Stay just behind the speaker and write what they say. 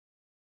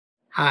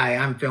Hi,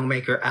 I'm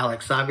filmmaker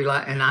Alex Avila,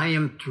 and I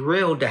am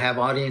thrilled to have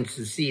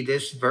audiences see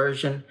this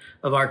version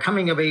of our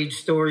coming-of-age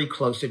story,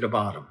 Closer to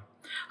Bottom.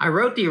 I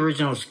wrote the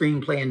original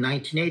screenplay in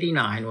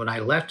 1989 when I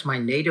left my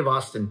native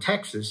Austin,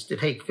 Texas, to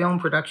take film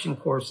production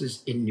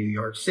courses in New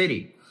York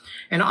City.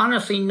 And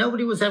honestly,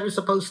 nobody was ever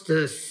supposed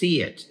to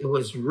see it. It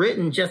was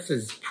written just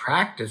as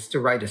practice to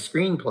write a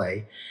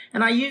screenplay,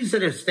 and I used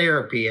it as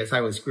therapy as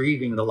I was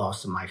grieving the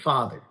loss of my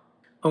father.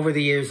 Over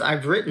the years,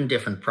 I've written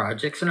different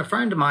projects, and a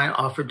friend of mine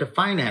offered to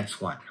finance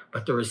one,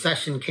 but the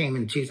recession came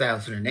in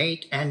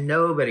 2008, and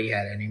nobody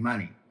had any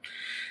money.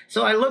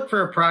 So I looked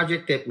for a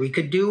project that we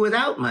could do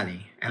without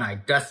money, and I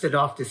dusted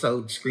off this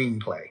old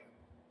screenplay.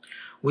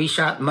 We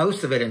shot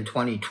most of it in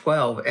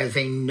 2012 as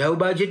a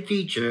no-budget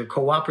feature,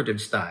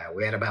 cooperative style.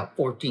 We had about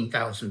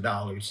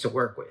 $14,000 to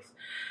work with.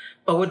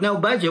 But with no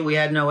budget, we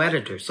had no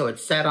editor, so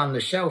it sat on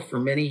the shelf for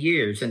many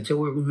years until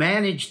we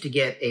managed to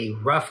get a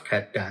rough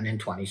cut done in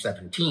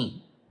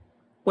 2017.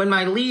 When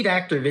my lead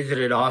actor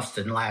visited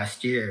Austin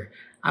last year,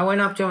 I went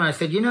up to him and I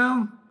said,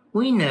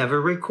 we never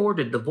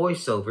recorded the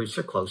voiceovers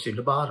for Closer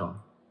to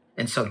Bottom.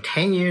 And so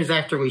 10 years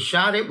after we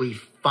shot it, we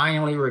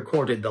finally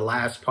recorded the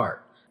last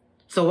part.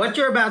 So what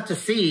you're about to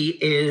see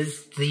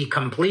is the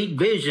complete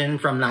vision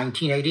from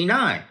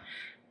 1989.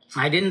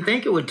 I didn't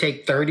think it would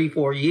take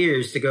 34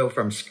 years to go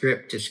from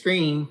script to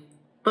screen,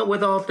 but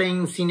with all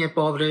things Cine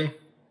Pobre,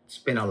 it's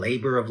been a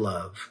labor of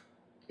love.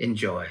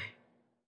 Enjoy.